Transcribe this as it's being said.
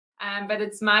but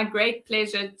it's my great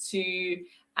pleasure to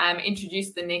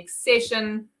introduce the next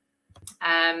session.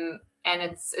 And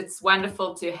it's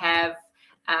wonderful to have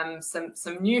some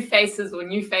new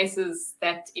faces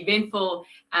that Eventful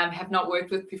have not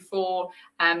worked with before.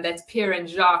 That's Pierre and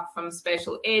Jacques from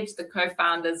Spatial Edge, the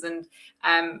co-founders. And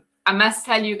I must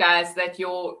tell you guys that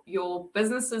your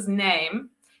business's name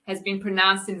has been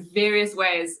pronounced in various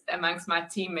ways amongst my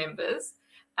team members.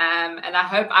 And I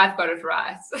hope I've got it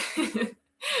right.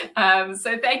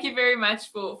 So thank you very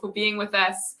much for being with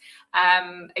us.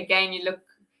 Again, you look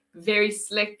very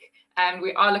slick. And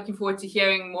we are looking forward to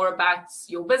hearing more about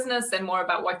your business and more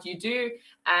about what you do.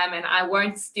 And I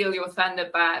won't steal your thunder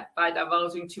by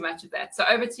divulging too much of that. So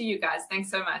over to you guys. Thanks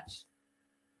so much.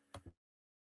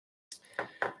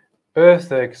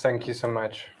 Perfect. Thank you so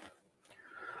much.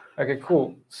 Okay,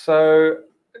 cool. So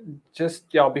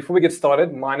before we get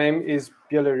started, my name is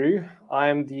Pierre Roux. I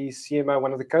am the CMO,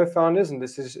 one of the co-founders, and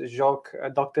this is Jacques,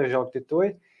 Dr. Jacques du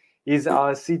Toit. He's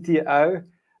our CTO.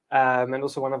 And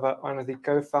also one of the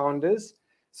co-founders.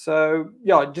 So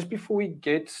just before we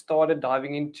get started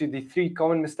diving into the 3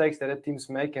 common mistakes that our teams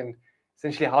make and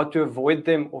essentially how to avoid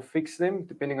them or fix them,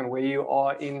 depending on where you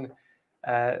are in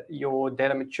your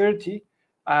data maturity,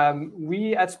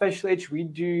 we at Spatial Edge, we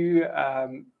do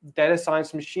data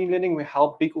science, machine learning. We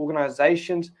help big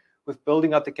organizations with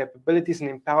building out the capabilities and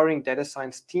empowering data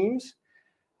science teams.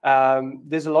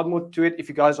 There's a lot more to it. If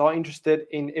you guys are interested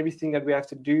in everything that we have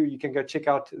to do, you can go check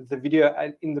out the video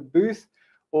in the booth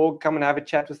or come and have a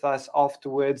chat with us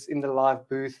afterwards in the live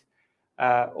booth,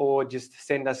 or just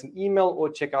send us an email or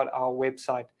check out our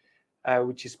website,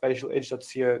 which is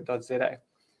spatialedge.co.za.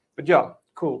 But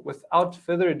cool. Without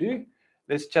further ado,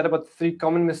 let's chat about the 3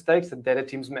 common mistakes that data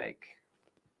teams make.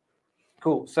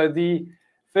 Cool. So the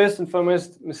first and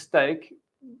foremost mistake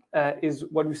is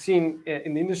what we've seen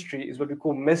in the industry is what we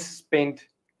call misspent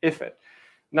effort.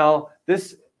 Now,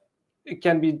 this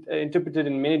can be interpreted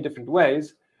in many different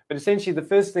ways, but essentially the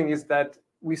first thing is that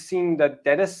we've seen that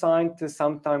data scientists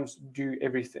sometimes do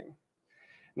everything.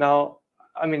 Now,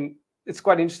 I mean, it's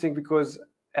quite interesting because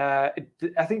I think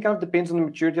it kind of depends on the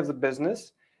maturity of the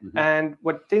business. Mm-hmm. And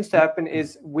what tends to happen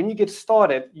is when you get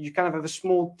started, you kind of have a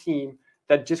small team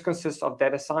that just consists of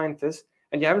data scientists,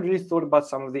 and you haven't really thought about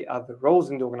some of the other roles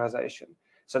in the organization.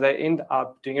 So they end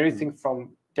up doing everything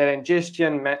from data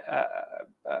ingestion,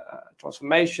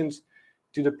 transformations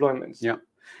to deployments. Yeah,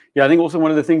 I think also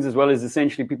one of the things as well is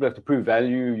essentially people have to prove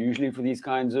value usually for these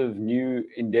kinds of new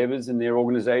endeavors in their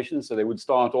organization. So they would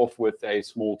start off with a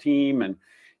small team, and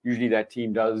usually that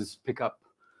team does pick up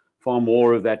far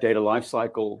more of that data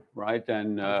lifecycle, right,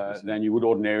 than you would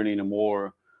ordinarily in a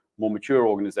more mature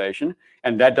organization.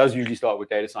 And that does usually start with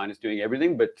data scientists doing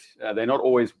everything, but they're not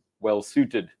always well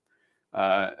suited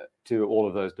to all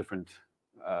of those different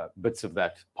bits of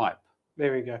that pipe.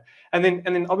 There we go. And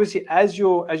then obviously as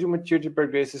your maturity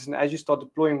progresses and as you start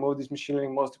deploying more of these machine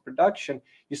learning models to production,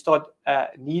 you start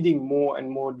needing more and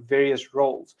more various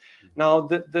roles. Now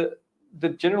the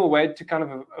general way to kind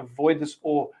of avoid this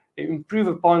or improve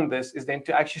upon this is then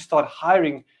to actually start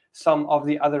hiring some of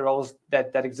the other roles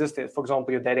that existed. For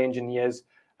example, your data engineers,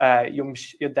 your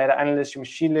data analysts, your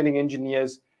machine learning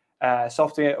engineers,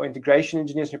 software or integration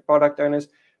engineers, your product owners,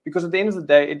 because at the end of the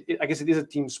day, I guess it is a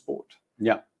team sport.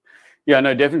 Yeah,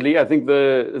 no, definitely. I think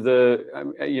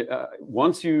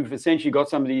once you've essentially got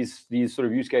some of these sort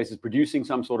of use cases producing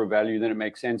some sort of value, then it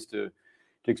makes sense to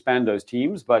expand those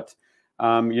teams. But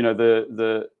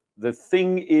the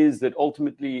thing is that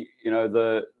ultimately,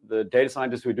 the data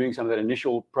scientists who are doing some of that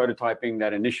initial prototyping,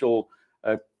 that initial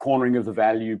cornering of the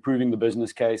value, proving the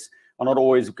business case, are not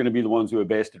always going to be the ones who are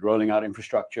best at rolling out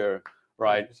infrastructure,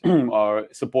 right? Or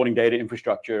supporting data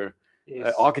infrastructure,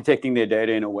 yes. Architecting their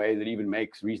data in a way that even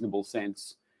makes reasonable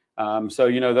sense.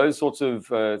 So, those sorts of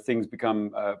things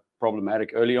become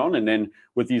problematic early on. And then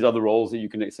with these other roles that you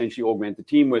can essentially augment the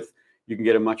team with, you can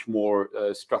get a much more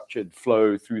structured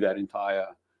flow through that entire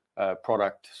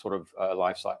product sort of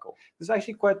life cycle. This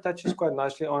actually touches quite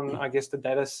nicely on, I guess, the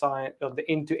data science or the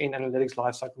end-to-end analytics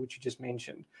life cycle, which you just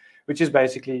mentioned, which is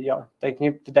basically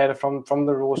taking the data from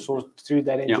the raw source through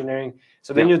data engineering.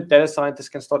 So then your data scientists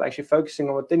can start actually focusing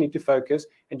on what they need to focus,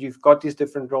 and you've got these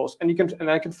different roles, and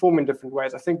they can form in different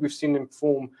ways. I think we've seen them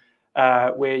form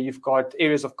where you've got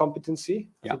areas of competency.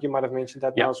 I think you might have mentioned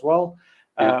that now as well,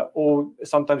 or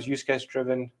sometimes use case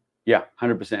driven. Yeah,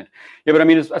 100%. Yeah, but I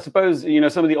mean, I suppose,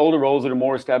 some of the older roles that are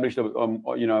more established,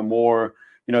 more,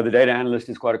 the data analyst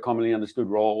is quite a commonly understood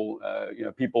role.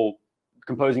 People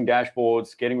composing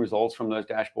dashboards, getting results from those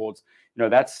dashboards,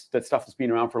 that stuff has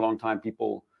been around for a long time.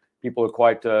 People people are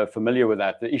quite familiar with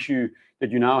that. The issue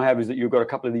that you now have is that you've got a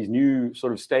couple of these new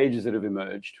sort of stages that have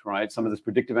emerged, right? Some of this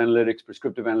predictive analytics,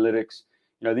 prescriptive analytics.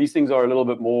 These things are a little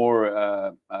bit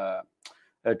more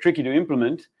tricky to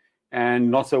implement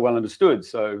and not so well understood.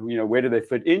 So, where do they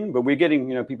fit in? But we're getting,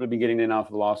 people have been getting there now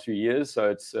for the last few years. So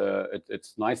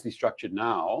it's nicely structured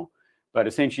now. But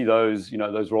essentially, those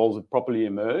roles have properly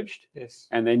emerged. Yes.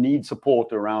 And they need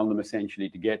support around them essentially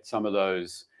to get some of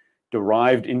those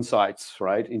derived insights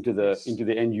right into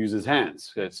the end user's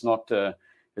hands. It's not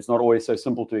always so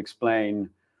simple to explain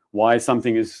why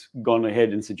something has gone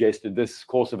ahead and suggested this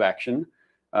course of action.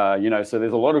 So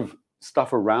there's a lot of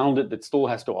stuff around it that still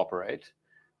has to operate.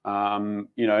 And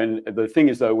the thing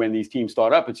is, though, when these teams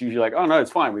start up, it's usually like, oh no,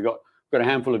 it's fine. We've got a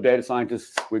handful of data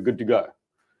scientists. We're good to go.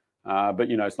 But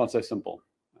it's not so simple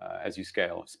as you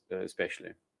scale,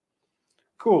 especially.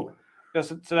 Cool. Yeah,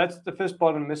 so that's the first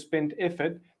part of misspent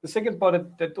effort. The second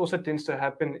part that also tends to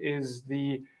happen is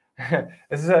this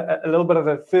is a little bit of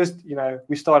a first,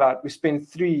 we start out, we spend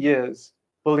 3 years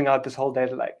building out this whole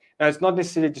data lake. Now, it's not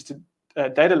necessarily just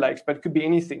data lakes, but it could be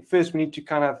anything. First, we need to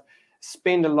kind of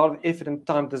spend a lot of effort and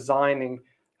time designing,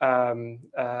 having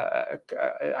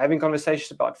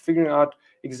conversations about figuring out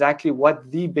exactly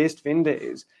what the best vendor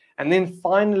is. And then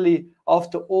finally,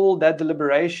 after all that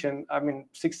deliberation,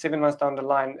 6-7 months down the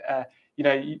line,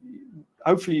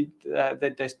 hopefully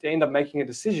they end up making a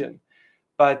decision.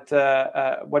 But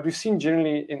what we've seen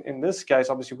generally in this case,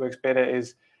 obviously works better,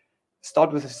 is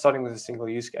starting with a single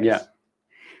use case. Yeah.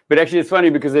 But actually, it's funny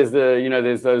because there's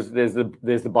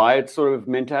the buy it sort of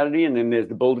mentality, and then there's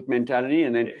the build it mentality,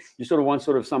 and then you sort of want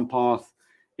some path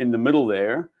in the middle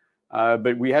there.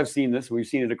 But we have seen this. We've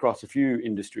seen it across a few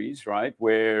industries, right?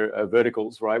 Where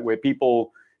verticals, right? Where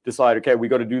people decide, okay, we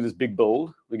got to do this big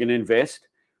build. We're going to invest.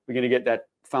 We're going to get that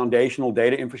foundational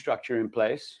data infrastructure in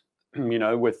place,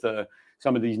 with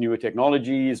some of these newer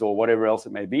technologies or whatever else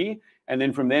it may be. And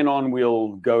then from then on,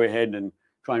 we'll go ahead and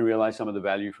try and realize some of the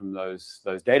value from those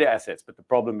data assets. But the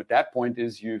problem at that point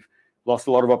is you've lost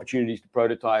a lot of opportunities to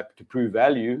prototype, to prove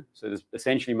value. So there's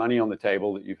essentially money on the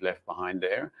table that you've left behind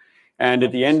there. And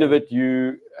at the end of it,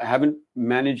 you haven't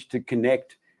managed to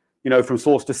connect, from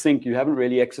source to sink. You haven't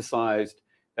really exercised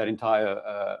that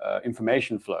entire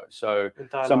information flow. So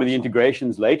some of the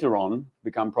integrations later on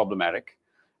become problematic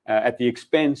at the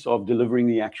expense of delivering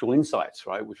the actual insights,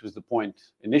 right? Which was the point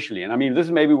initially. And this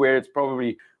is maybe where it's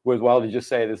probably worthwhile to just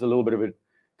say there's a little bit of a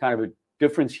kind of a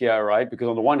difference here, right? Because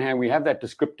on the one hand, we have that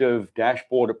descriptive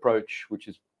dashboard approach, which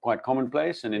is quite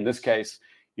commonplace. And in this case,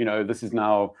 this is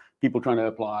now people trying to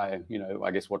apply,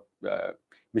 I guess what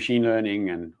machine learning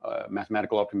and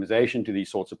mathematical optimization to these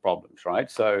sorts of problems,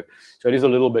 right? So it is a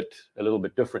little bit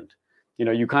different.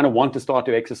 You kind of want to start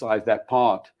to exercise that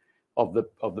part of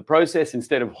the process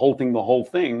instead of halting the whole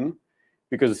thing,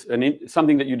 because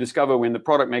something that you discover when the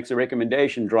product makes a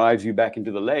recommendation drives you back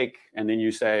into the lake, and then you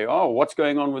say, oh, what's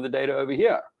going on with the data over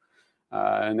here?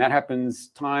 And that happens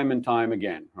time and time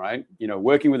again, right?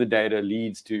 Working with the data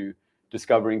leads to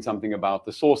discovering something about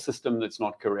the source system that's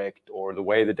not correct, or the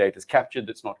way the data is captured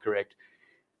that's not correct.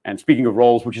 And speaking of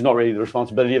roles, which is not really the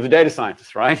responsibility of the data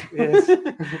scientist, right? Yes.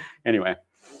 Anyway.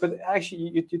 But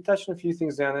actually, you touched on a few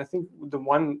things there, and I think the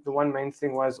one main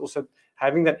thing was also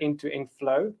having that end-to-end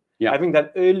flow, having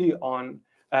that early on,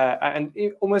 and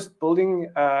almost building,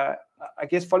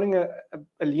 following a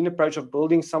lean approach of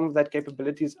building some of that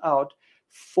capabilities out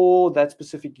for that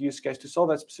specific use case to solve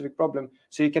that specific problem.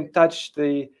 So you can touch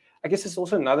I guess it's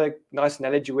also another nice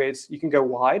analogy where you can go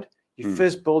wide. You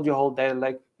first build your whole data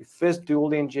lake. You first do all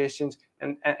the ingestions,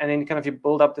 and then kind of you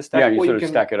build up the stack. Yeah, you sort of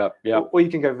stack it up. Yeah. Or you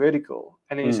can go vertical,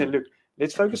 and then you say, look,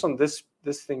 let's focus on this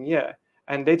thing here,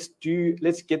 and let's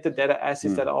get the data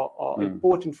assets that are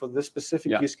important for this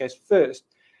specific use case first.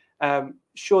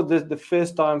 Sure, the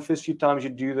first few times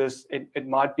you do this, it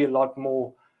might be a lot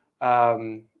more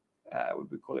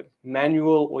what we call it,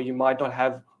 manual, or you might not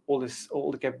have all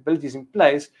the capabilities in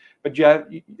place, but the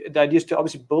idea is to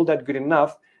obviously build that good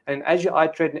enough. And as you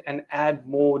iterate and add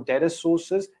more data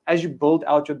sources, as you build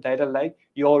out your data lake,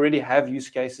 you already have use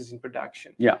cases in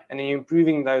production. Yeah. And then you're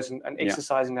improving those and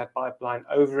exercising that pipeline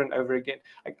over and over again.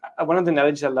 One of the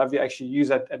analogies I love you actually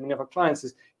use at many of our clients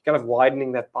is kind of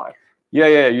widening that pipe.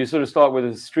 Yeah. You sort of start with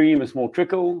a stream, a small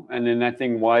trickle, and then that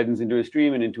thing widens into a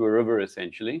stream and into a river,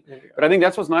 essentially. But I think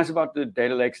that's what's nice about the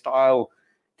data lake style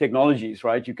technologies,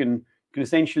 right? You can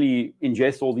essentially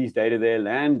ingest all these data there,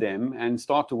 land them, and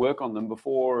start to work on them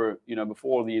before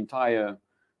the entire,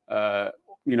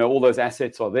 all those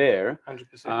assets are there.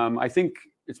 100%. I think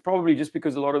it's probably just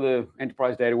because a lot of the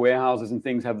enterprise data warehouses and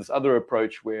things have this other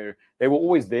approach where they were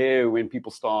always there when people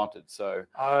started. So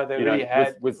they really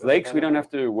had with lakes, we don't have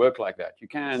to work like that. You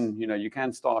can, you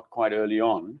can start quite early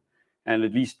on and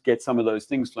at least get some of those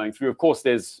things flowing through. Of course,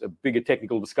 there's a bigger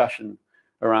technical discussion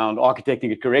around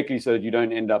architecting it correctly so that you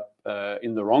don't end up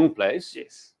in the wrong place.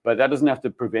 Yes. But that doesn't have to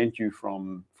prevent you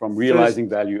from realizing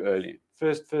value early.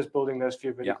 First building those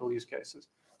few vertical use cases.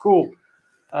 Cool.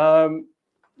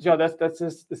 Yeah, that's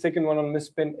just the second one on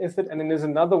misspend effort. And then there's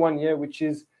another one here, which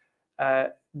is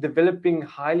developing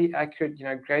highly accurate,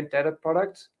 great data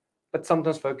products, but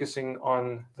sometimes focusing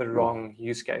on the wrong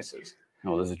use cases.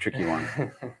 Oh, there's a tricky one.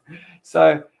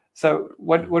 So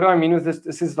what do I mean with this?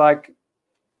 This is like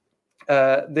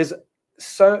there's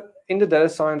in the data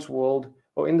science world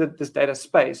or in this data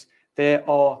space, there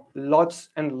are lots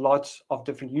and lots of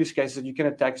different use cases that you can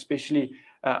attack, especially,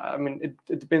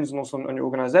 it depends also on your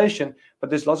organization, but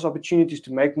there's lots of opportunities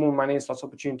to make more money. There's lots of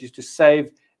opportunities to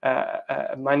save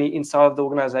money inside of the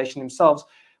organization themselves.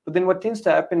 But then what tends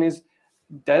to happen is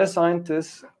data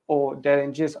scientists or data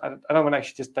engineers, I don't want to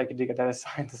actually just take a dig at data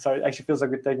scientists, so it actually feels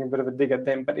like we're taking a bit of a dig at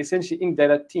them, but essentially in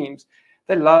data teams,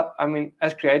 they love,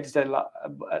 as creators, they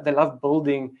love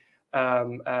building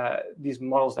these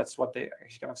models. That's what they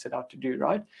actually kind of set out to do,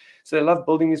 right? So they love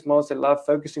building these models, they love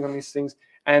focusing on these things,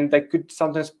 and they could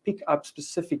sometimes pick up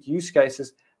specific use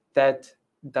cases that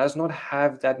does not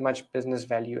have that much business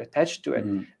value attached to it.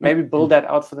 Maybe build that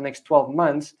out for the next 12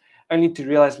 months, only to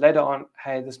realize later on,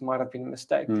 hey, this might have been a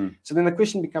mistake. So then the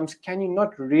question becomes, can you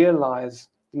not realize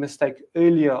the mistake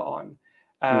earlier on,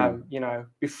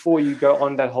 before you go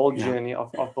on that whole journey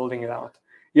of building it out?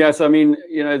 Yeah, so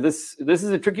this is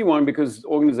a tricky one because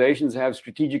organizations have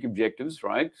strategic objectives,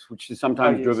 right? Which is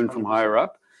sometimes driven from higher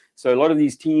up. So a lot of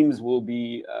these teams will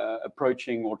be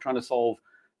approaching or trying to solve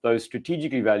those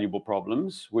strategically valuable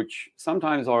problems, which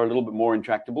sometimes are a little bit more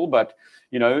intractable, but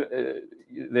they're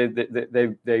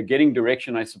getting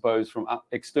direction, I suppose, from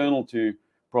external to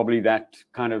probably that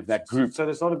group. So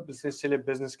there's not necessarily a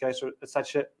business case or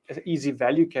such an easy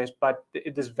value case, but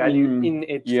there's value in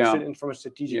it from a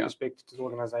strategic perspective to the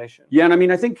organization. Yeah,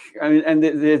 and I think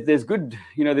there's good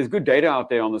data out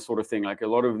there on this sort of thing. Like a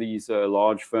lot of these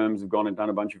large firms have gone and done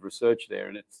a bunch of research there,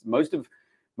 and it's most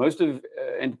of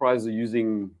enterprises are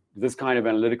using this kind of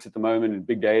analytics at the moment and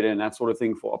big data and that sort of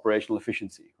thing for operational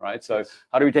efficiency, right? So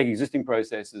how do we take existing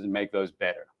processes and make those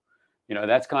better?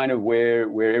 That's kind of where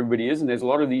everybody is. And there's a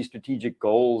lot of these strategic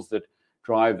goals that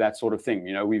drive that sort of thing.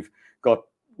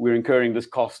 We're incurring this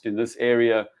cost in this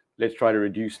area. Let's try to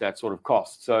reduce that sort of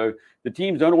cost. So the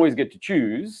teams don't always get to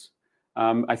choose.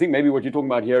 I think maybe what you're talking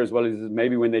about here as well is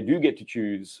maybe when they do get to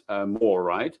choose more,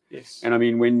 right? Yes. And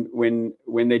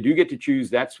when they do get to choose,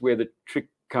 that's where the trick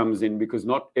comes in, because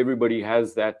not everybody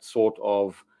has that sort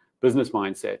of business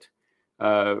mindset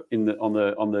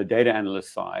on the data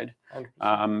analyst side.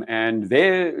 And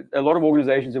there, a lot of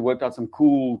organizations have worked out some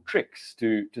cool tricks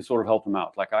to sort of help them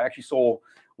out. Like I actually saw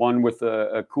one with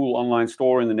a cool online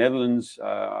store in the Netherlands.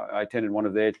 I attended one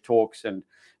of their talks, and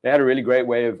they had a really great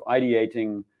way of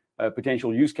ideating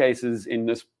potential use cases in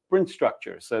this sprint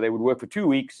structure. So they would work for 2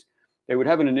 weeks. They would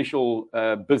have an initial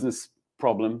business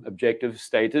problem objective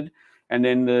stated, and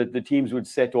then the teams would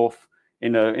set off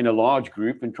in a large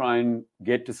group and try and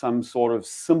get to some sort of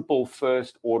simple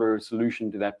first order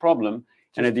solution to that problem.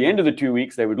 And at the end of the 2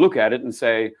 weeks, they would look at it and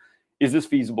say, is this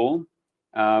feasible?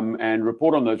 And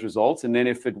report on those results. And then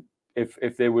if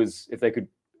they could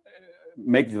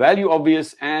make the value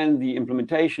obvious and the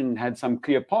implementation had some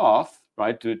clear path,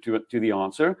 right, to the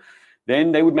answer,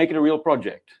 then they would make it a real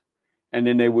project. And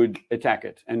then they would attack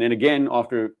it. And then again,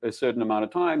 after a certain amount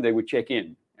of time, they would check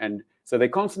in. And so they're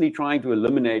constantly trying to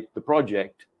eliminate the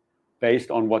project based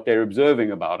on what they're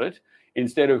observing about it,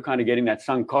 instead of kind of getting that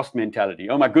sunk cost mentality.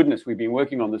 Oh my goodness, we've been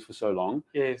working on this for so long.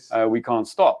 Yes. We can't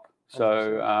stop.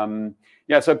 So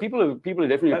so people are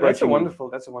definitely approaching.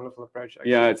 That's a wonderful approach.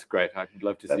 Actually. Yeah, it's great. I'd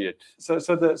love to see it. So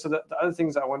the other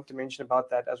things I want to mention about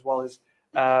that as well is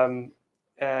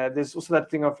there's also that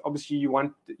thing of, obviously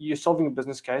you're solving a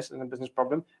business case and a business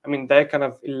problem. I mean, they're kind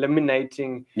of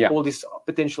eliminating all these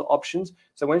potential options.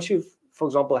 So once you, for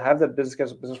example, have that business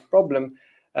case or business problem,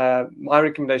 my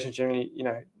recommendation is generally,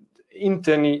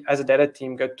 internally as a data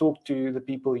team, go talk to the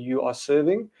people you are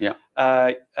serving.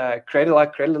 Create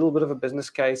a little bit of a business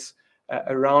case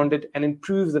around it and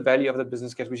improve the value of the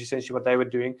business case, which is essentially what they were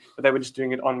doing, but they were just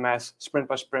doing it en masse, sprint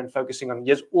by sprint, focusing on,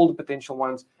 yes, all the potential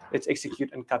ones, let's execute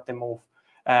and cut them off.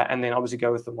 And then obviously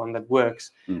go with the one that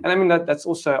works. And I mean, that's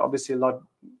also obviously a lot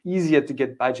easier to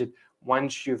get budget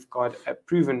once you've got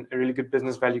proven a really good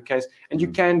business value case. And you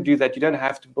can do that. You don't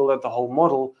have to build out the whole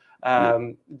model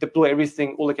deploy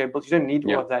everything, all the capabilities. You don't need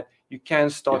all of that. You can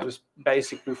start Yeah. with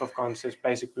basic proof of concepts,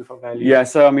 basic proof of value. Yeah,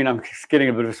 so I mean, I'm getting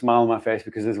a bit of a smile on my face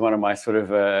because it's one of my sort of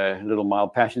little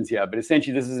mild passions here. But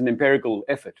essentially, this is an empirical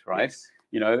effort, right? Yes.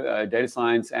 You know, data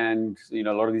science and, you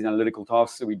know, a lot of these analytical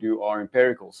tasks that we do are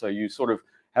empirical. So you sort of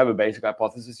have a basic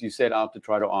hypothesis, you set out to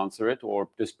try to answer it or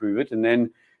disprove it, and then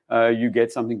you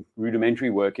get something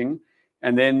rudimentary working.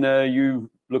 And then you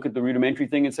look at the rudimentary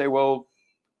thing and say, well,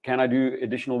 can I do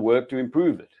additional work to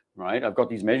improve it, right? I've got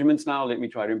these measurements now, let me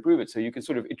try to improve it. So you can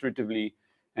sort of iteratively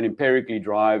and empirically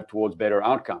drive towards better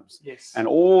outcomes. Yes. And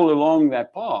all along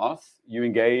that path, you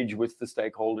engage with the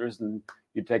stakeholders and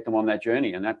you take them on that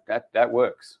journey, and that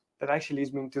works. That actually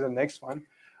leads me into the next one.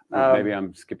 Maybe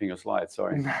I'm skipping a slide,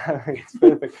 sorry. No, it's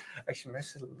perfect. Actually,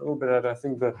 messed it a little bit out. I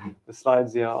think the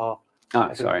slides here are...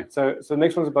 Sorry. So the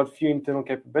next one's about few internal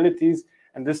capabilities.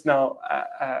 And this now,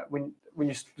 when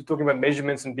you're talking about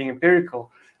measurements and being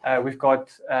empirical, we've got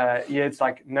here, it's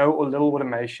like no or little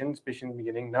automation, especially in the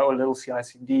beginning, no or little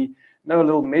CI/CD, no or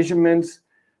little measurements,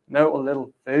 no or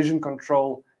little version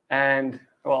control, and,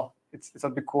 well, it's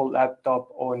what we call laptop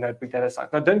or notebook data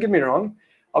science. Now, don't get me wrong.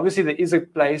 Obviously, there is a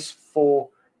place for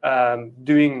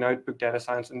doing notebook data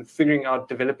science and figuring out,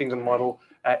 developing the model,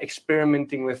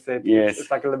 experimenting with it. Yes. It's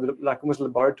like a little bit like almost a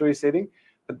laboratory setting.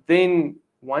 But then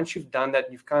once you've done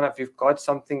that, you've got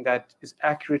something that is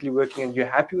accurately working and you're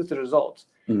happy with the results.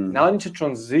 Now you need to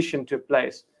transition to a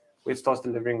place where it starts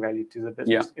delivering value to the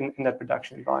business in that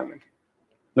production environment.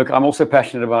 Look, I'm also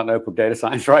passionate about notebook data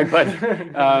science, right? But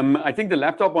I think the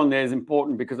laptop one there is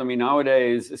important because, I mean,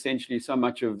 nowadays, essentially so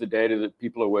much of the data that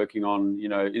people are working on, you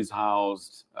know, is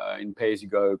housed in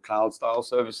pay-as-you-go cloud-style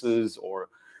services or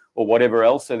whatever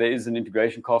else. So there is an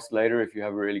integration cost later if you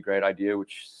have a really great idea,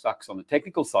 which sucks on the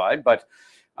technical side. But,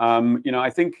 you know, I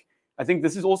think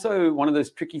this is also one of those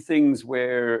tricky things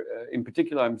where, in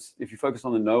particular, if you focus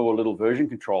on the no or little version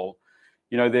control,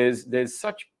 you know, there's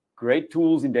such great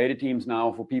tools in data teams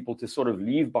now for people to sort of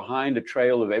leave behind a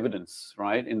trail of evidence,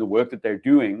 right, in the work that they're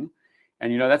doing.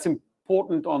 And, you know, that's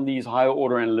important on these higher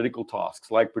order analytical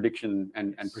tasks like prediction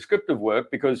and prescriptive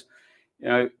work, because, you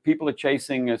know, people are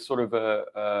chasing a sort of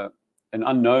an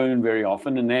unknown very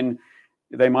often. And then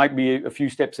they might be a few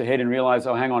steps ahead and realize,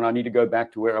 oh, hang on, I need to go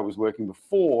back to where I was working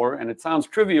before. And it sounds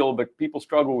trivial, but people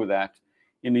struggle with that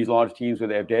in these large teams where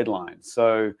they have deadlines.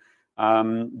 So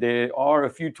there are a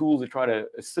few tools that try to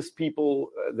assist people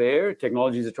there,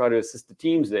 technologies that try to assist the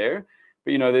teams there.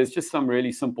 But, you know, there's just some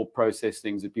really simple process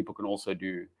things that people can also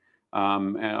do.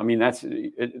 And I mean, that's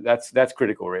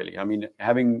critical, really. I mean,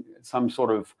 having some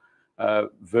sort of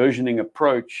versioning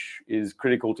approach is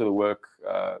critical to the work.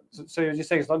 So you're just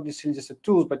saying it's not necessarily just the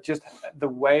tools, but just the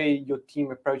way your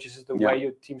team approaches it, the way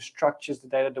your team structures the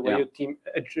data, the way your team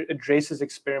addresses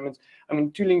experiments. I mean,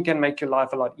 tooling can make your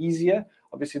life a lot easier.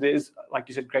 Obviously, there is, like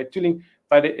you said, great tooling,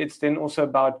 but it's then also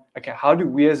about, okay, how do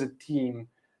we as a team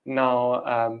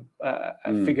now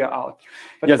figure out?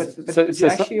 But, yes, but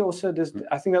actually also,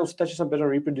 I think that also touches on better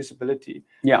reproducibility.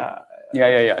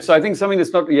 So I think something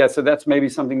that's not, so that's maybe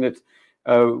something that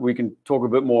we can talk a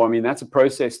bit more. I mean, that's a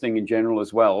process thing in general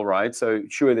as well, right? So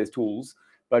sure, there's tools,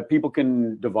 but people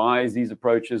can devise these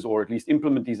approaches or at least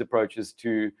implement these approaches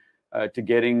to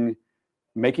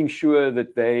making sure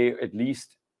that they at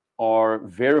least are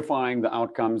verifying the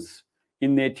outcomes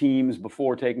in their teams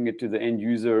before taking it to the end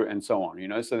user and so on, you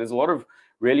know? So there's a lot of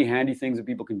really handy things that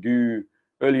people can do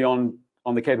early on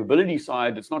the capability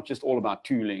side. It's not just all about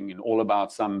tooling and all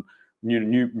about some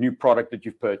new product that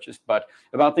you've purchased, but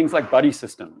about things like buddy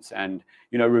systems and,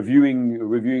 you know,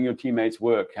 reviewing your teammates'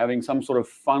 work, having some sort of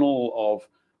funnel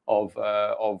of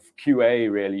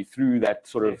QA really through that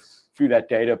sort of through that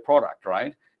data product,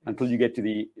 right? Until you get to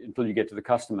the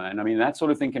customer. And I mean, that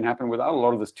sort of thing can happen without a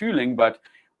lot of this tooling, but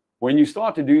when you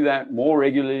start to do that more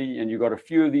regularly and you've got a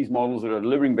few of these models that are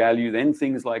delivering value, then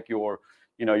things like your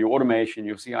automation,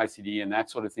 your CI/CD and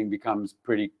that sort of thing becomes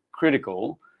pretty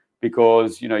critical,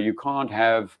 because, you know, you can't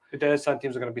have... The data science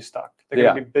teams are going to be stuck. They're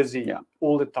going to be busy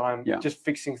all the time, just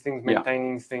fixing things,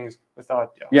 maintaining things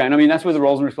without... and I mean, that's where the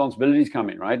roles and responsibilities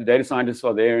come in, right? The data scientists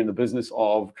are there in the business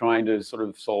of trying to sort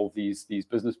of solve these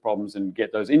business problems and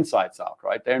get those insights out,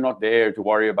 right? They're not there to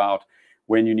worry about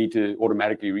when you need to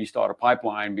automatically restart a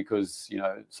pipeline because, you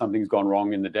know, something's gone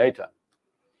wrong in the data.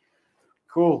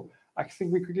 Cool. I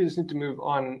think we quickly just need to move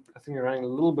on. I think we're running a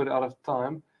little bit out of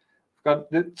time.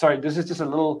 This is just a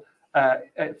little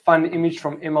a fun image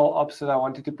from MLOps that I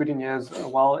wanted to put in here as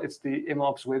well. It's the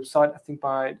MLOps website. I think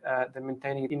by the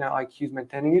maintaining it, IQ is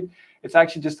maintaining it. It's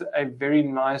actually just a very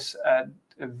nice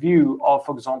view of,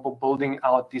 for example, building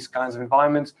out these kinds of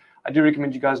environments. I do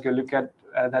recommend you guys go look at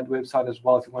that website as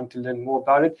well if you want to learn more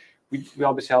about it. We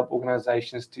obviously help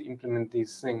organizations to implement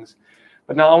these things.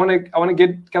 But now I want to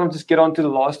get on to the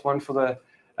last one for the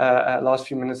last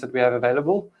few minutes that we have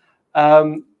available.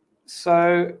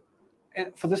 So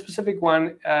for this specific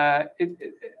one,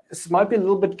 it might be a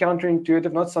little bit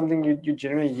counterintuitive, not something you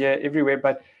generally hear everywhere,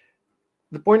 but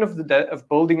the point of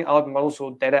building out models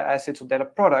or data assets or data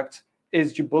products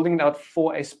is you're building it out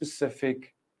for a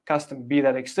specific customer, be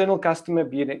that external customer,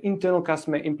 be it an internal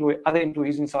customer, other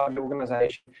employees inside the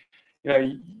organization.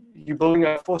 You're building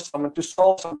it for someone to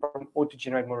solve some problem or to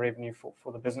generate more revenue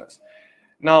for the business.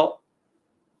 Now,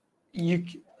 you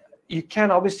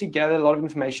can obviously gather a lot of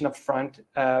information up front,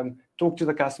 talk to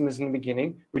the customers in the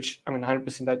beginning, which,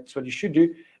 100% that's what you should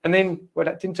do. And then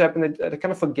what tends to happen, they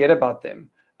kind of forget about them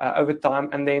over time.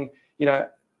 And then,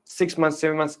 6 months,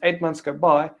 7 months, 8 months go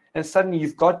by, and suddenly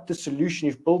you've got the solution,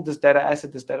 you've built this data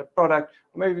asset, this data product,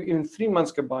 or maybe even 3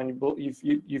 months go by and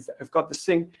you've got this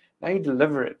thing, now you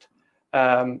deliver it.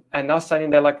 And now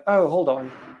suddenly they're like, oh, hold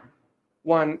on.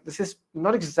 One, this is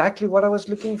not exactly what I was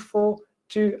looking for.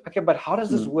 Two, okay, but how does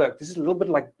this work? This is a little bit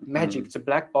like magic. It's a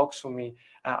black box for me.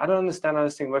 I don't understand how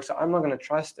this thing works, so I'm not going to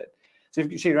trust it. So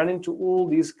if you run into all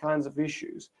these kinds of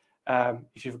issues, you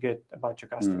should forget about your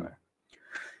customer.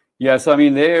 Yeah, so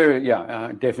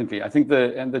definitely. I think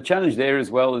the challenge there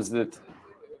as well is that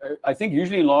I think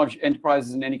usually in large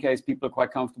enterprises, in any case, people are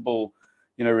quite comfortable,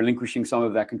 relinquishing some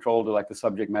of that control to like the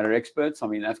subject matter experts.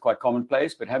 That's quite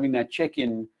commonplace, but having that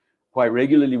check-in quite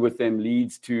regularly with them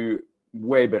leads to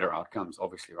way better outcomes,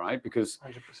 obviously, right? Because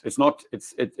 100%.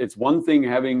 It's one thing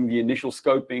having the initial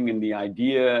scoping and the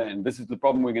idea, and this is the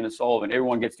problem we're going to solve, and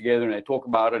everyone gets together and they talk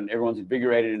about it, and everyone's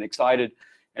invigorated and excited,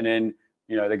 and then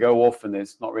they go off and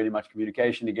there's not really much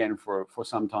communication again for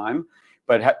some time.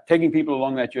 But taking people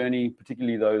along that journey,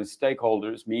 particularly those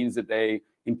stakeholders, means that they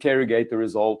interrogate the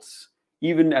results,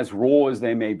 even as raw as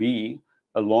they may be,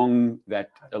 along that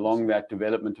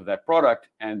development of that product,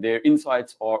 and their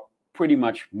insights are pretty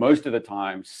much most of the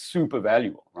time super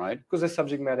valuable, right? Because they're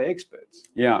subject matter experts.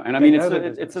 Yeah, and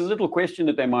it's a little question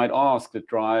that they might ask that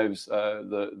drives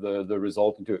the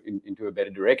result into a better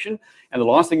direction. And the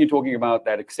last thing you're talking about,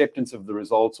 that acceptance of the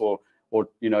results, or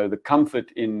the comfort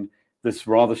in this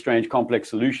rather strange, complex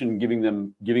solution, giving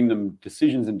them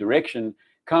decisions and direction,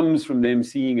 comes from them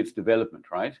seeing its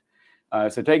development, right?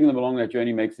 So taking them along that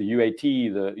journey makes the UAT,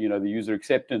 the user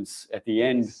acceptance at the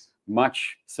end,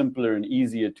 much simpler and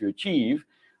easier to achieve.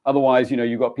 Otherwise,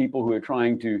 you've got people who are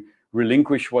trying to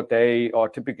relinquish what they are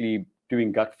typically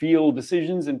doing gut feel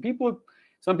decisions, and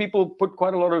some people put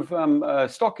quite a lot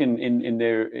of stock in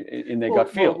their gut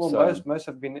feel. Well, most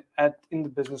have been in the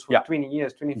business for 20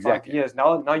 years, 25 years.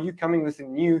 Now you're coming with a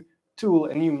new tool,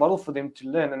 a new model for them to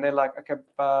learn, and they're like, okay,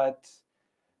 but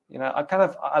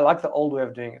I like the old way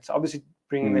of doing it. So obviously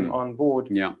bringing them on board,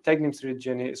 taking them through the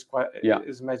journey is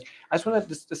amazing. I just want to,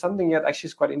 there's something that actually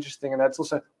is quite interesting, and that's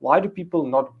also, why do people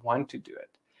not want to do it?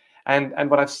 And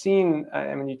what I've seen,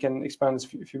 you can expand this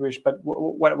if you wish, but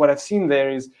what I've seen there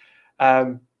is,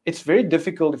 it's very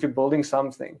difficult if you're building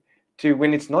something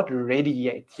when it's not ready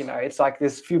yet. It's like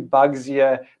there's a few bugs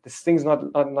here, this thing's not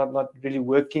really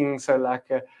working. So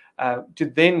to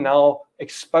then now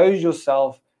expose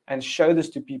yourself and show this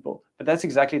to people. But that's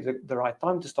exactly the right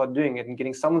time to start doing it and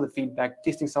getting some of the feedback,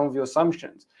 testing some of your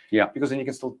assumptions. Yeah. Because then you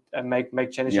can still make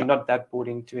changes. You're not that bought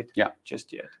into it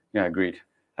just yet. Yeah, agreed.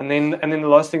 And then the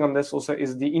last thing on this also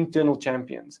is the internal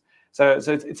champions. So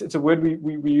it's a word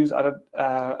we use out of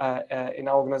in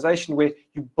our organization, where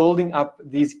you're building up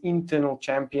these internal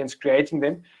champions, creating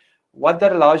them. What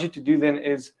that allows you to do then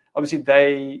is, obviously,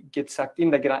 they get sucked in,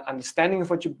 they get an understanding of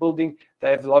what you're building,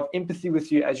 they have a lot of empathy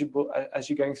with you as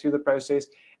you're going through the process,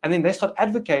 and then they start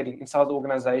advocating inside the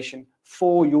organization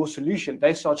for your solution.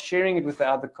 They start sharing it with their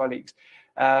other colleagues.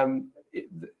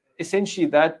 Essentially,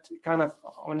 that kind of,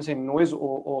 I want to say, noise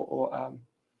or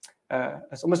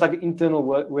it's almost like an internal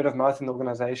word of mouth in the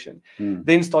organization,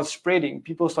 then starts spreading.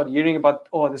 People start hearing about,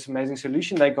 this amazing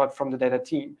solution they got from the data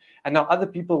team. And now other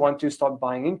people want to start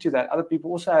buying into that. Other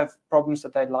people also have problems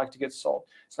that they'd like to get solved.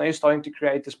 So now you're starting to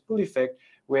create this pull effect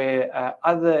where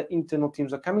other internal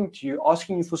teams are coming to you,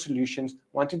 asking you for solutions,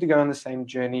 wanting to go on the same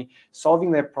journey,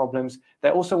 solving their problems.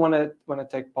 They also want to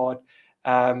take part.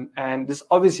 And this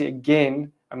obviously,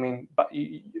 again, but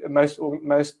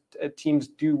most teams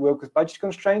do work with budget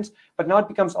constraints, but now it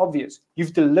becomes obvious.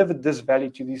 You've delivered this value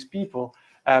to these people.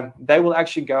 They will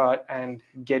actually go out and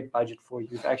get budget for you.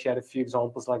 We've actually had a few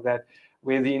examples like that,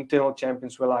 where the internal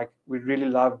champions were like, we really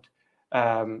loved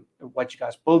what you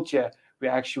guys built here. We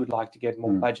actually would like to get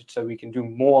more budget so we can do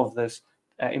more of this,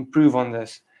 improve on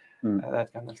this,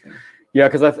 that kind of thing. Yeah,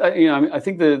 because I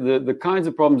think the kinds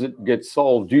of problems that get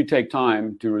solved do take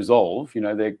time to resolve. You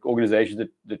know, there are organizations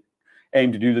that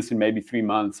aim to do this in maybe 3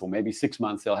 months or maybe 6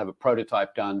 months. They'll have a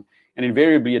prototype done, and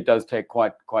invariably it does take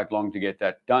quite long to get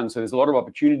that done. So there's a lot of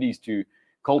opportunities to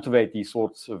cultivate these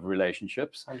sorts of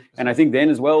relationships. 100%. And I think then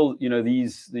as well, you know,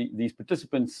 these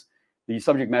participants, these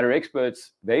subject matter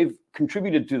experts, they've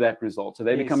contributed to that result, so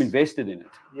they become invested in it.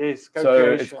 Yes.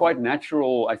 So it's quite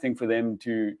natural, I think, for them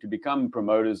to become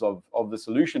promoters of the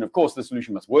solution. Of course, the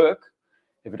solution must work.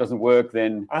 If it doesn't work,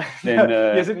 then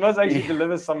yes, it must actually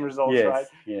deliver some results, yes, right?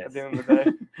 Yes. At the end of the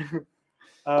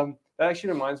day. That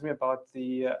actually reminds me about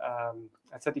the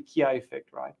I'd say the Kia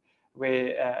effect, right?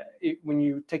 Where when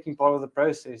you're taking part of the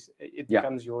process, it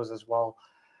becomes yours as well.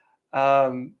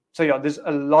 So yeah, there's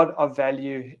a lot of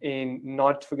value in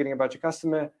not forgetting about your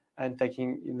customer and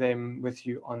taking them with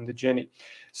you on the journey.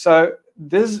 So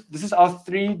this is our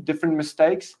 3 different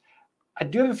mistakes. I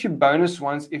do have a few bonus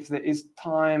ones if there is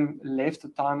time left or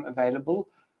time available.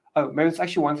 Oh, maybe it's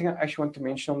actually one thing I actually want to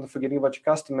mention on the forgetting about your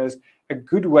customers. A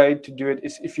good way to do it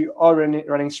is if you are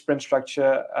running sprint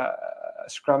structure,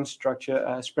 scrum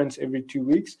structure, sprints every 2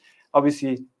 weeks.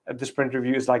 Obviously, the sprint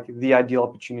review is like the ideal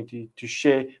opportunity to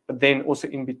share, but then also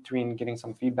in between getting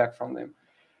some feedback from them.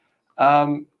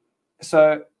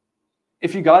 So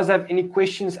if you guys have any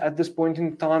questions at this point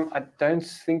in time, I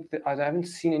haven't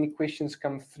seen any questions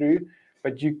come through,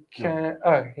 but you can.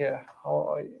 Oh yeah.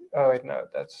 Oh wait, no,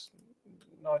 that's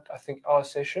not, I think, our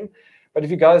session. But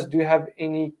if you guys do have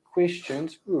any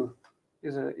questions,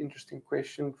 here's an interesting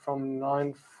question from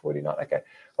 949. Okay,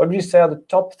 what would you say are the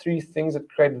top 3 things that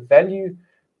create value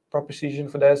proposition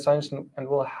for data science and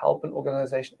will help an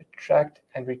organization attract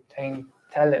and retain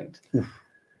talent?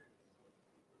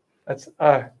 That's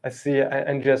I see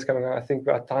Andrea's coming on. I think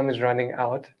our time is running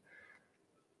out.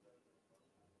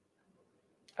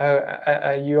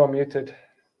 You are muted.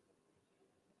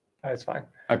 Oh, it's fine.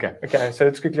 Okay, so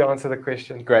let's quickly answer the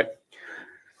question. great.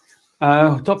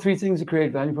 Top 3 things to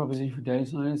create value proposition for data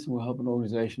science and will help an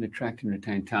organization attract and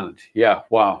retain talent. Yeah,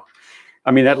 wow.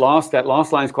 I mean, that last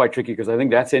line is quite tricky because I think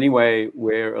that's anyway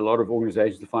where a lot of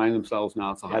organizations find themselves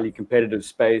now. It's a highly competitive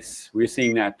space. We're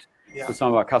seeing that for some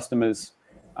of our customers.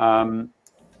 I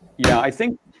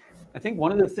think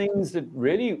one of the things that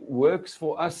really works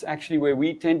for us actually where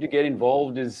we tend to get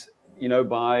involved is, you know,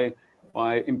 by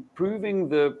improving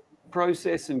the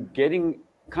process and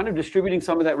kind of distributing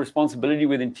some of that responsibility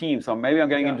within teams. So maybe I'm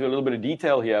going into a little bit of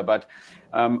detail here, but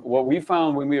what we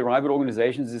found when we arrive at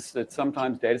organizations is that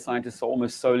sometimes data scientists are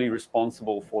almost solely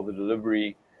responsible for the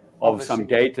delivery of some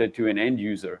data to an end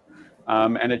user.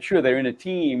 And it's sure they're in a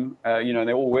team, you know,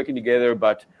 they're all working together,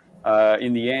 but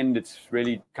in the end, it's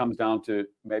really comes down to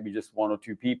maybe just 1 or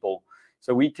 2 people.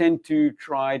 So we tend to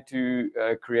try to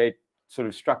create sort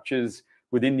of structures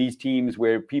within these teams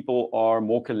where people are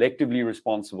more collectively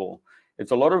responsible. It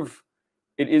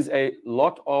is a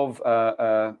lot of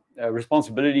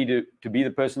responsibility to be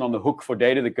the person on the hook for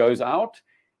data that goes out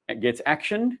and gets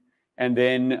actioned, and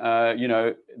then you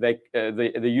know,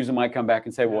 the user might come back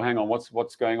and say, well, hang on,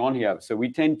 what's going on here? So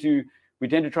we tend to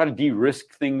try to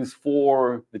de-risk things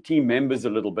for the team members a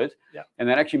little bit, and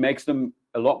that actually makes them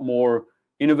a lot more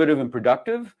innovative and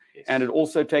productive, and it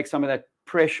also takes some of that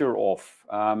pressure off.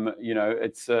 You know,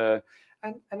 it's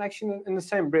and actually in the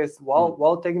same breath,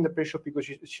 while taking the pressure off because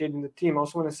you shared in the team, I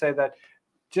also want to say that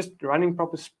just running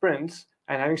proper sprints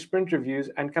and having sprint reviews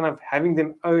and kind of having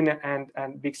them own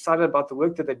and be excited about the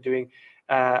work that they're doing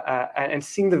and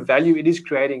seeing the value it is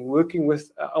creating, working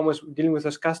with almost dealing with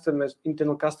those customers,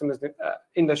 internal customers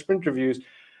in those sprint reviews,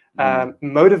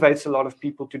 motivates a lot of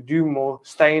people to do more,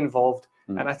 stay involved.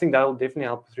 And I think that will definitely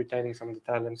help with retaining some of the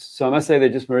talents. So I must say that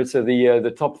just Maritza,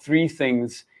 the top 3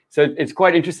 things. So it's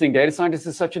quite interesting. Data scientists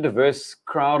is such a diverse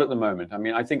crowd at the moment. I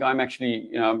mean, I think I'm actually,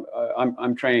 you know,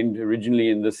 I'm trained originally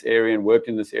in this area and worked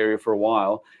in this area for a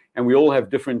while, and we all have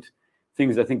different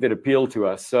things I think that appeal to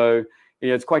us. So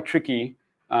it's quite tricky.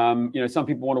 You know, some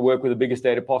people want to work with the biggest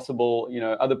data possible. You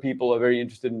know, other people are very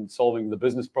interested in solving the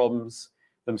business problems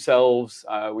themselves.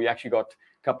 We actually got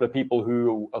a couple of people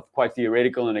who are quite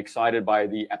theoretical and excited by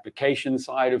the application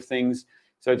side of things.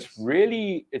 So it's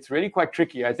really quite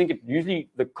tricky. I think usually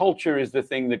the culture is the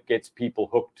thing that gets people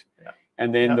hooked,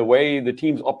 and then the way the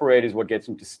teams operate is what gets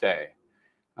them to stay.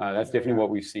 That's definitely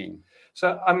what we've seen.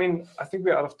 So I mean, I think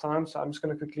we're out of time, so I'm just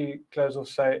going to quickly close off.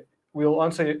 Say we'll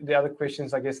answer the other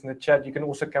questions, I guess, in the chat. You can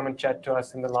also come and chat to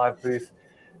us in the live booth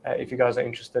if you guys are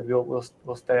interested.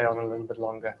 We'll stay on a little bit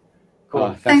longer.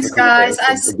 Cool. Thanks guys.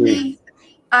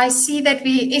 I see that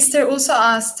Esther also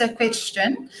asked a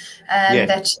question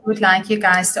that she would like you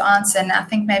guys to answer, and I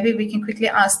think maybe we can quickly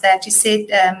ask that. You said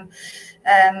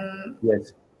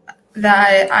Yes.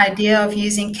 The idea of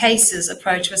using cases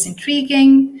approach was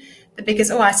intriguing. The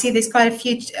biggest, I see there's quite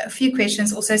a few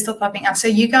questions also still popping up. So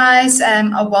you guys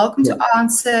are welcome to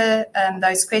answer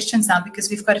those questions now, because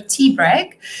we've got a tea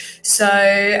break. So,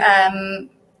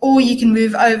 or you can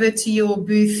move over to your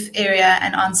booth area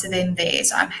and answer them there.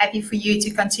 So I'm happy for you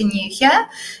to continue here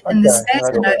in the space.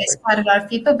 I know there's quite a lot of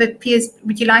people, but Pierre,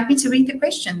 would you like me to read the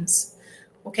questions?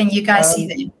 Or can you guys see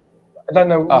them? I don't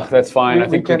know. Oh, that's fine. I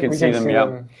think we can see them,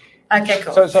 yeah. Okay,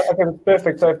 cool. So okay,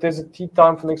 perfect. So if there's a tea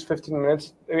time for the next 15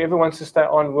 minutes, whoever wants to stay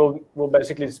on, we'll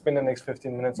basically spend the next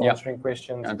 15 minutes answering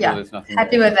questions.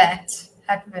 Happy with that.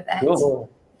 Cool.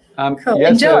 Cool.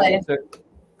 Enjoy.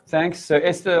 Thanks. So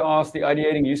Esther asked, the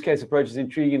ideating use case approach is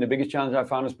intriguing. The biggest challenge I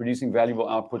found is producing valuable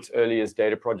outputs early, as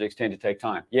data projects tend to take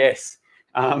time. Yes,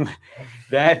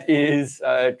 that is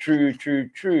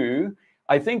true.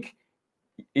 I think,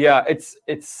 yeah, it's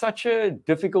such a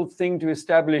difficult thing to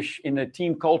establish in a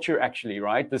team culture, actually,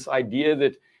 right? This idea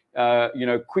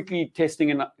that quickly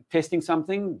testing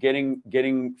something,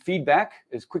 getting feedback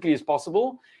as quickly as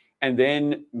possible, and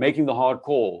then making the hard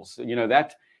calls.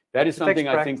 That is something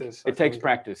I think it takes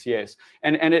practice. Yes,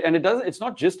 and it doesn't. It's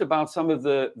not just about some of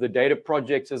the data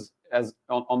projects as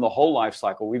on the whole life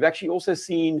cycle. We've actually also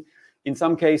seen in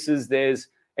some cases there's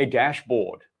a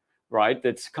dashboard, right?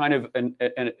 That's kind of an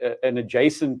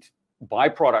adjacent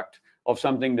byproduct of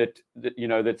something that's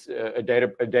a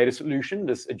data solution,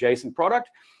 this adjacent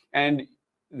product, and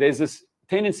there's this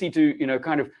tendency to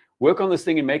kind of work on this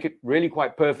thing and make it really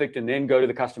quite perfect and then go to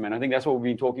the customer. And I think that's what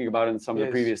we've been talking about in some of the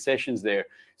previous sessions there.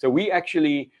 So we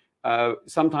actually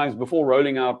sometimes, before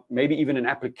rolling out maybe even an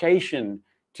application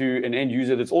to an end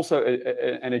user that's also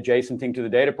an adjacent thing to the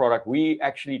data product, we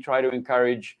actually try to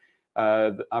encourage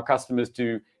our customers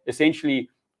to essentially,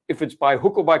 if it's by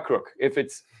hook or by crook,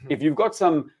 if you've got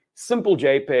some simple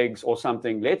JPEGs or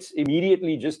something, let's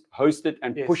immediately just host it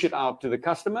and push it out to the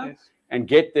customer and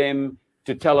get them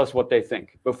to tell us what they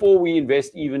think before we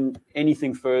invest even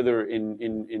anything further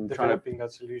in developing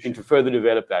that solution, to further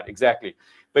develop that. Exactly.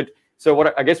 But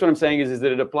so I guess what I'm saying is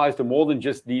that it applies to more than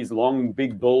just these long,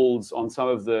 big builds on some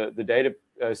of the data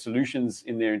solutions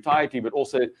in their entirety, but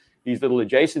also these little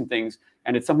adjacent things.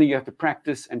 And it's something you have to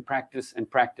practice and practice and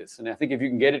practice. And I think if you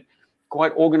can get it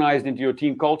quite organized into your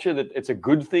team culture, that it's a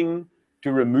good thing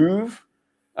to remove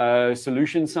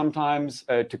solutions sometimes,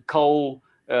 to cull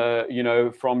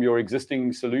from your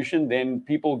existing solution, then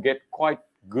people get quite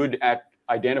good at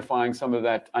identifying some of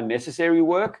that unnecessary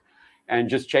work and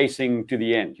just chasing to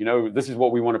the end. This is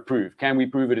what we want to prove. Can we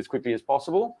prove it as quickly as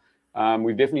possible?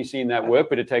 We've definitely seen that work,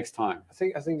 but it takes time. I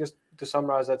think just to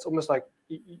summarize, that's almost like,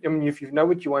 if you know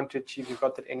what you want to achieve, you've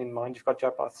got that end in mind, you've got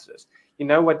your hypothesis. You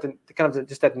know what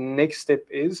just that next step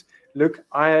is. Look,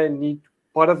 I need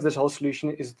part of this whole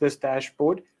solution is this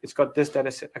dashboard. It's got this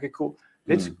data set. Okay, cool.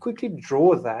 Let's quickly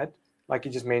draw that, like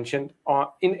you just mentioned,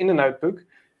 in a notebook.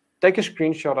 Take a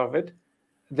screenshot of it.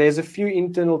 There's a few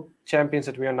internal champions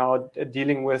that we are now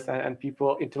dealing with, and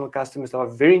internal customers that are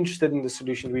very interested in the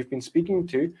solution we've been speaking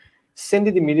to. Send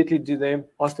it immediately to them,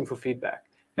 ask them for feedback,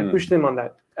 and push them on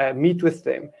that. Meet with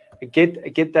them,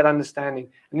 get that understanding.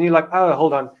 And then you're like, oh,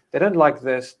 hold on, they don't like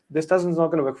this. This not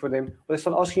going to work for them. But they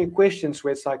start asking you questions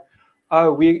where it's like,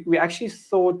 oh, we actually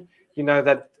thought,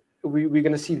 that we're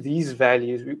going to see these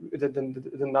values,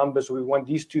 the numbers. We want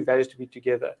these two values to be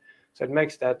together. So it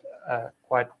makes that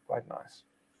quite nice.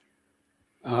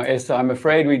 Esther, I'm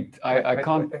afraid I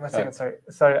can't. Wait a second,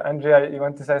 sorry, Andrea, you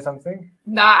want to say something?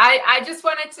 No, I just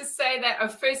wanted to say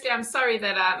that. Firstly, I'm sorry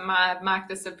that my mic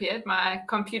disappeared. My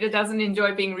computer doesn't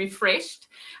enjoy being refreshed.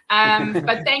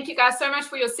 But thank you guys so much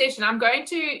for your session. I'm going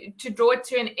to draw it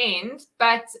to an end,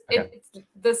 but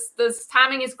this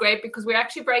timing is great because we're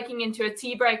actually breaking into a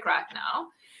tea break right now.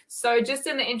 So just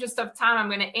in the interest of time, I'm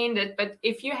going to end it. But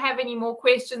if you have any more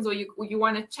questions or you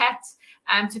want to chat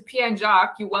to Pierre and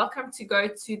Jacques, you're welcome to go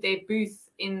to their booth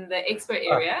in the expo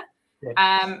area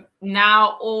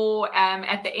now or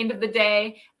at the end of the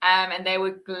day, and they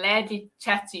would gladly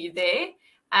chat to you there.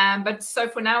 But so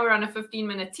for now, we're on a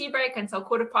 15-minute tea break until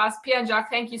 15:15. Pierre and Jacques,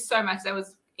 thank you so much. That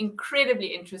was incredibly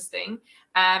interesting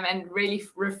and really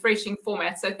refreshing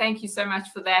format. So thank you so much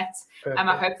for that.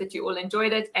 I hope that you all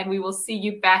enjoyed it, and we will see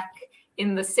you back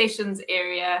in the sessions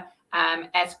area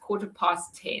at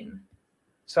 10:15.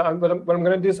 So what I'm going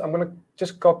to do is I'm going to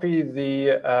just copy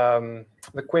the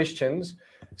questions.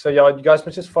 So yeah, you guys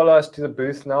must just follow us to the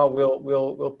booth now.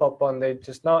 We'll pop on there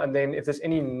just now, and then if there's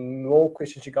any more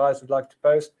questions you guys would like to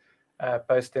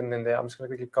post them in there. I'm just going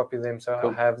to quickly copy them so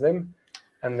I have them,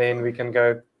 and then we can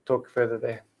go talk further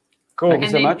there. Cool. Thank you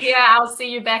so much. Yeah, I'll see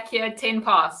you back here at 10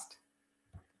 past.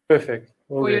 Perfect.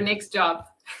 for your next job.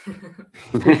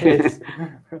 Yes.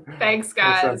 Thanks,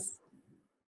 guys. Awesome.